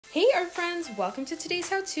Hey art friends, welcome to today's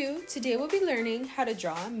how-to. Today we'll be learning how to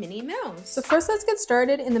draw Minnie Mouse. So first let's get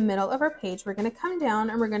started. In the middle of our page, we're going to come down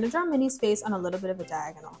and we're going to draw Minnie's face on a little bit of a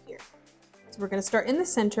diagonal here. So we're going to start in the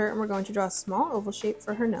center and we're going to draw a small oval shape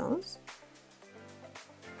for her nose.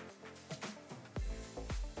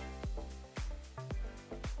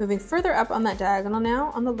 Moving further up on that diagonal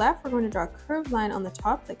now, on the left we're going to draw a curved line on the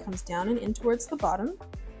top that comes down and in towards the bottom.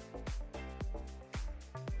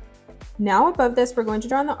 Now above this, we're going to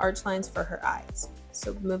draw in the arch lines for her eyes.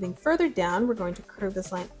 So moving further down, we're going to curve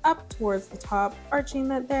this line up towards the top, arching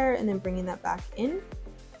that there, and then bringing that back in. And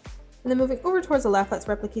then moving over towards the left, let's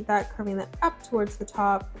replicate that, curving that up towards the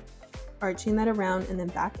top, arching that around, and then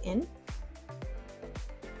back in.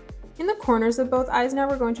 In the corners of both eyes now,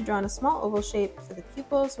 we're going to draw in a small oval shape for the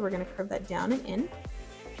pupil, so we're going to curve that down and in.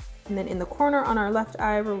 And then in the corner on our left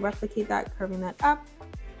eye, we'll replicate that, curving that up,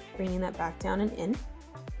 bringing that back down and in.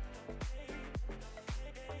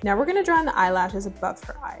 Now we're going to draw in the eyelashes above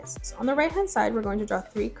her eyes. So on the right hand side, we're going to draw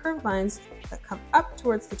 3 curved lines that come up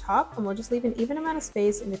towards the top, and we'll just leave an even amount of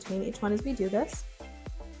space in between each one as we do this.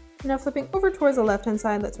 Now flipping over towards the left hand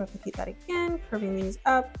side, let's replicate that again, curving these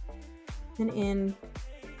up and in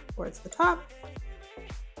towards the top.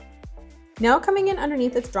 Now coming in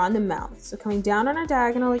underneath, let's draw in the mouth. So coming down on our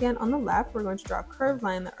diagonal again on the left, we're going to draw a curved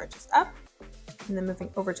line that arches up, and then moving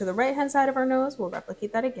over to the right hand side of our nose, we'll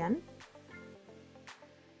replicate that again.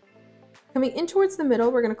 Coming in towards the middle,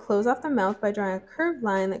 we're going to close off the mouth by drawing a curved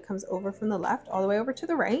line that comes over from the left all the way over to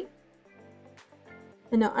the right.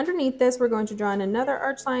 And now underneath this, we're going to draw in another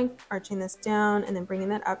arch line, arching this down and then bringing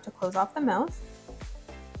that up to close off the mouth.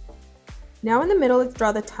 Now in the middle, let's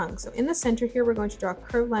draw the tongue. So in the center here, we're going to draw a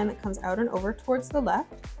curved line that comes out and over towards the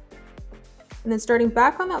left. And then starting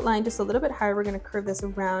back on that line just a little bit higher, we're going to curve this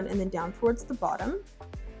around and then down towards the bottom.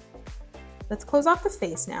 Let's close off the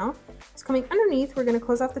face now. So coming underneath, we're going to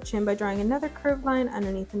close off the chin by drawing another curved line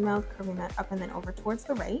underneath the mouth, curving that up and then over towards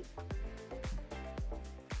the right.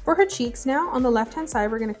 For her cheeks now, on the left hand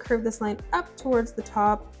side, we're going to curve this line up towards the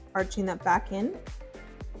top, arching that back in.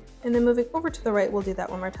 And then moving over to the right, we'll do that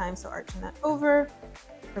one more time. So arching that over,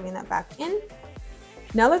 curving that back in.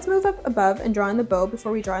 Now let's move up above and draw in the bow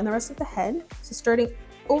before we draw in the rest of the head. So starting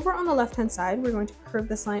over on the left hand side, we're going to curve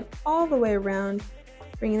this line all the way around,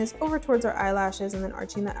 bringing this over towards our eyelashes and then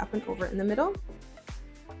arching that up and over in the middle.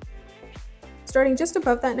 Starting just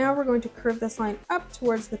above that now, we're going to curve this line up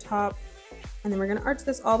towards the top, and then we're going to arch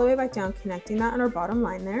this all the way back down, connecting that on our bottom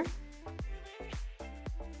line there.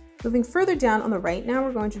 Moving further down on the right now,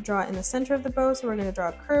 we're going to draw in the center of the bow, so we're going to draw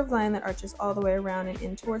a curved line that arches all the way around and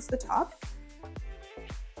in towards the top.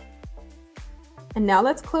 And now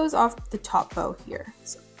let's close off the top bow here.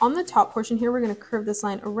 So on the top portion here, we're going to curve this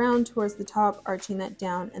line around towards the top, arching that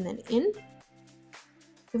down and then in.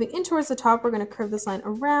 Moving in towards the top, we're going to curve this line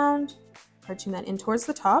around, arching that in towards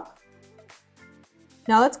the top.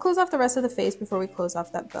 Now let's close off the rest of the face before we close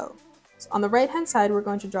off that bow. So on the right hand side, we're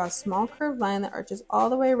going to draw a small curved line that arches all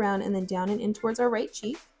the way around and then down and in towards our right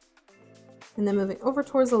cheek. And then moving over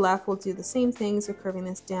towards the left, we'll do the same thing, so curving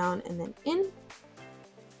this down and then in.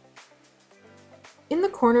 In the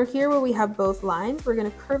corner here where we have both lines, we're going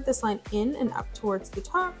to curve this line in and up towards the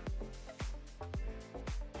top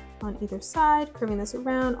on either side, curving this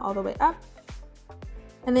around all the way up.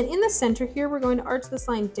 And then in the center here, we're going to arch this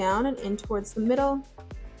line down and in towards the middle,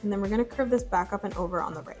 and then we're going to curve this back up and over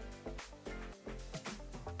on the right.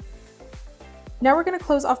 Now we're going to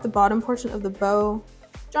close off the bottom portion of the bow,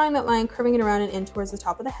 drawing that line, curving it around and in towards the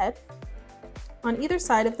top of the head. On either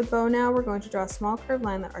side of the bow now, we're going to draw a small curved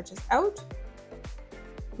line that arches out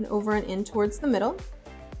and over and in towards the middle.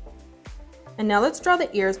 And now let's draw the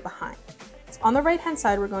ears behind. So on the right hand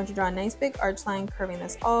side, we're going to draw a nice big arch line, curving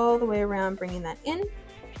this all the way around, bringing that in.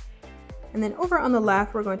 And then over on the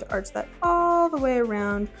left, we're going to arch that all the way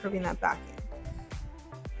around, curving that back in.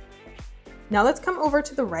 Now let's come over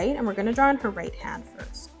to the right and we're going to draw in her right hand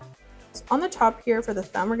first. So on the top here for the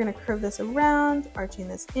thumb, we're going to curve this around, arching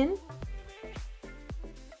this in.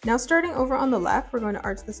 Now starting over on the left, we're going to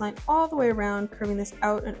arch this line all the way around, curving this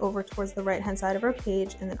out and over towards the right hand side of our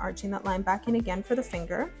page, and then arching that line back in again for the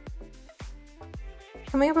finger.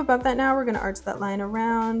 Coming up above that now, we're going to arch that line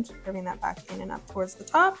around, curving that back in and up towards the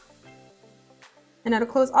top. And now to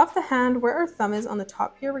close off the hand, where our thumb is on the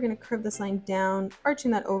top here, we're going to curve this line down, arching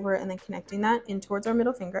that over and then connecting that in towards our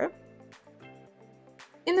middle finger.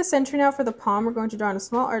 In the center now for the palm, we're going to draw in a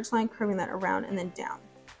small arch line, curving that around and then down.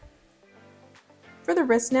 For the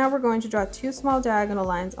wrist now, we're going to draw 2 small diagonal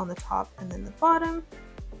lines on the top and then the bottom.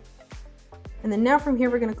 And then now from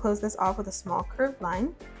here, we're going to close this off with a small curved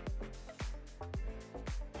line.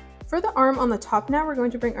 For the arm on the top now, we're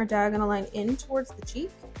going to bring our diagonal line in towards the cheek.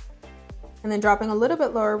 And then dropping a little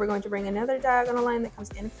bit lower, we're going to bring another diagonal line that comes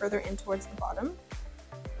in further in towards the bottom.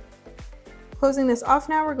 Closing this off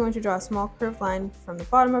now, we're going to draw a small curved line from the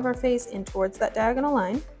bottom of our face in towards that diagonal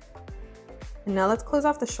line. And now let's close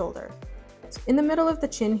off the shoulder. So in the middle of the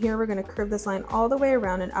chin here, we're going to curve this line all the way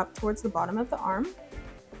around and up towards the bottom of the arm.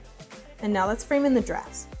 And now let's frame in the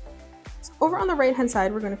dress. So over on the right hand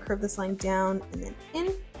side, we're going to curve this line down and then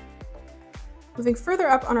in. Moving further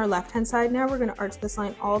up on our left hand side now, we're going to arch this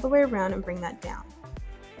line all the way around and bring that down.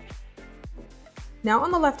 Now on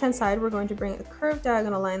the left hand side, we're going to bring a curved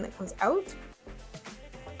diagonal line that comes out.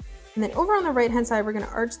 And then over on the right hand side, we're going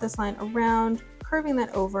to arch this line around, curving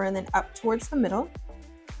that over and then up towards the middle.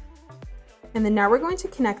 And then now we're going to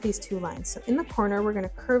connect these two lines. So in the corner, we're going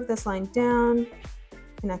to curve this line down,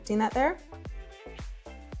 connecting that there.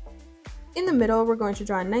 In the middle, we're going to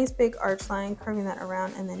draw a nice big arch line, curving that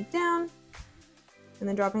around and then down. And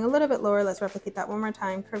then dropping a little bit lower, let's replicate that one more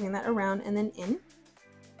time, curving that around and then in.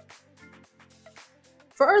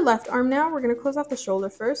 For our left arm now, we're going to close off the shoulder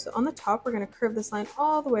first. So on the top, we're going to curve this line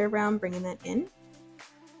all the way around, bringing that in.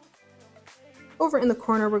 Over in the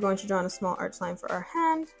corner, we're going to draw in a small arch line for our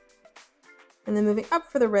hand. And then moving up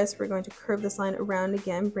for the wrist, we're going to curve this line around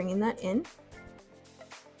again, bringing that in.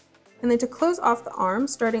 And then to close off the arm,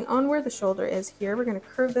 starting on where the shoulder is here, we're going to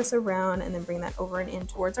curve this around and then bring that over and in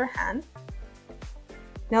towards our hand.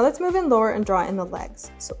 Now let's move in lower and draw in the legs.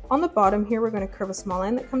 So on the bottom here, we're going to curve a small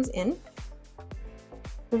line that comes in.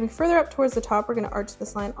 Moving further up towards the top, we're going to arch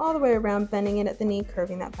this line all the way around, bending it at the knee,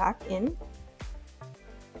 curving that back in.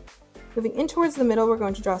 Moving in towards the middle, we're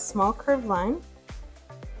going to draw a small curved line.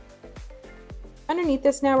 Underneath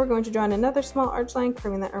this now, we're going to draw in another small arch line,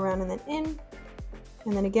 curving that around and then in.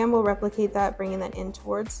 And then again, we'll replicate that, bringing that in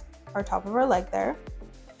towards our top of our leg there.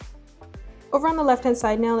 Over on the left hand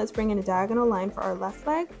side now, let's bring in a diagonal line for our left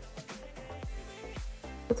leg.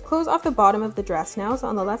 Let's close off the bottom of the dress now. So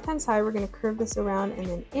on the left hand side, we're going to curve this around and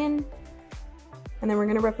then in. And then we're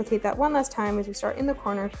going to replicate that one last time as we start in the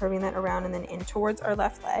corner, curving that around and then in towards our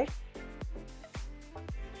left leg.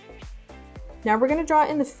 Now we're going to draw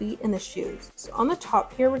in the feet and the shoes. So on the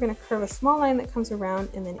top here, we're going to curve a small line that comes around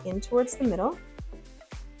and then in towards the middle.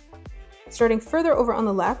 Starting further over on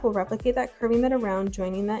the left, we'll replicate that, curving that around,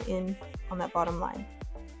 joining that in on that bottom line.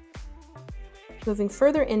 Moving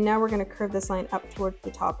further in now, we're going to curve this line up towards the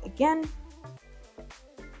top again.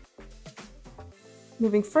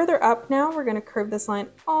 Moving further up now, we're going to curve this line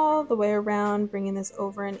all the way around, bringing this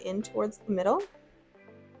over and in towards the middle.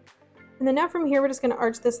 And then now from here, we're just going to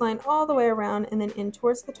arch this line all the way around and then in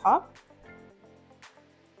towards the top.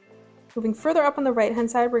 Moving further up on the right hand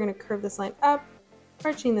side, we're going to curve this line up,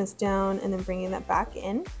 arching this down and then bringing that back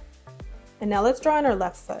in. And now let's draw in our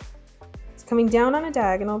left foot. It's coming down on a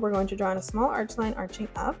diagonal, we're going to draw in a small arch line arching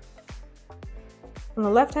up. On the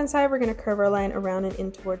left hand side, we're going to curve our line around and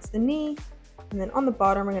in towards the knee. And then on the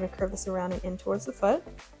bottom, we're going to curve this around and in towards the foot.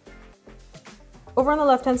 Over on the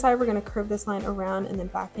left hand side, we're going to curve this line around and then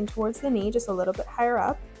back in towards the knee, just a little bit higher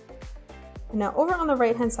up. And now over on the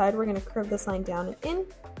right hand side, we're going to curve this line down and in.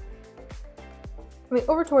 Coming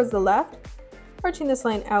over towards the left, arching this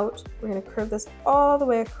line out, we're going to curve this all the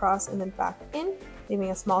way across and then back in, leaving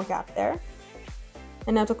a small gap there.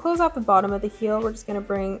 And now to close off the bottom of the heel, we're just going to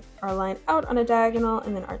bring our line out on a diagonal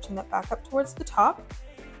and then arching that back up towards the top.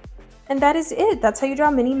 And that is it. That's how you draw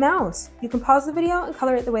Minnie Mouse. You can pause the video and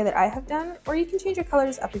color it the way that I have done, or you can change your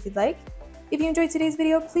colors up if you'd like. If you enjoyed today's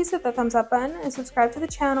video, please hit the thumbs up button and subscribe to the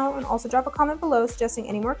channel, and also drop a comment below suggesting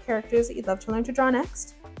any more characters that you'd love to learn to draw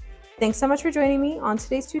next. Thanks so much for joining me on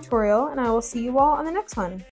today's tutorial, and I will see you all on the next one.